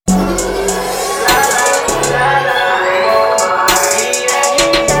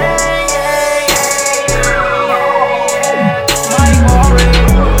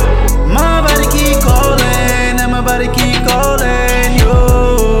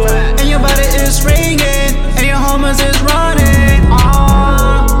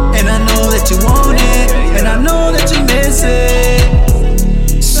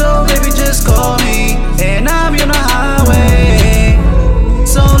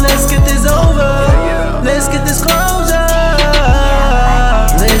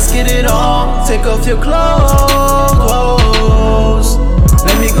your clothes.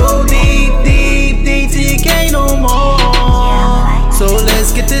 Let me go deep, deep, deep till you can't no more. So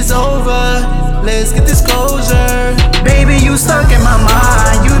let's get this over, let's get this closure. Baby, you stuck in my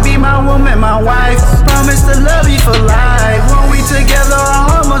mind, you be my woman, my wife. Promise to love you for life. When we together,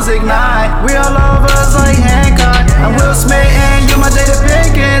 our hormones ignite. We all lovers like Hancock. I'm Will Smith and you my Jada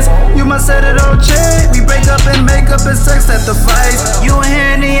Pinkins. You my set-it-up chick. We break up and make up and sex at the fights. You and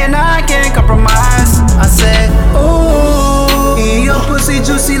Henny and I can't compromise. I said, ooh, your pussy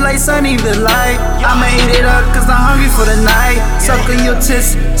juicy like Sunny the light. I'ma eat it up cause I'm hungry for the night. Sucking your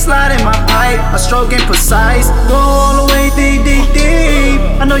tits, slide in my pipe. A stroke ain't precise. Go all the way deep, deep, deep.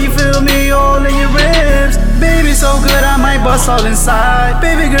 I know you feel me all in your ribs. Baby, so good I might bust all inside.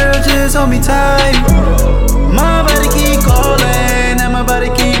 Baby girl, just hold me tight. My body keep calling, and my body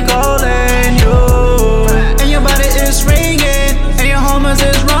keep calling you. And your body is ringing, and your hormones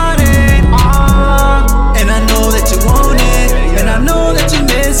is running. And I know that you want it, and I know that you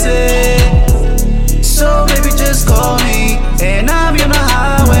miss it. So baby, just call me, and I'll be on the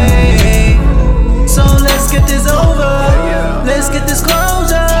highway. So let's get this over, let's get this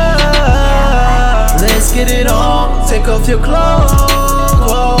closure. Let's get it on, take off your clothes.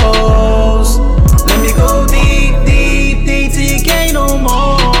 Let me go deep, deep, deep till you can't no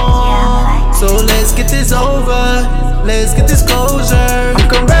more. So let's get this over, let's get this closure. I'm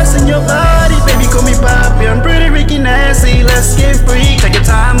caressing your body, baby, call me Poppy. I'm pretty Ricky Nasty, let's get free. Take your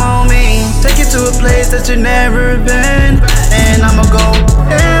time on me, take you to a place that you've never been. And I'ma go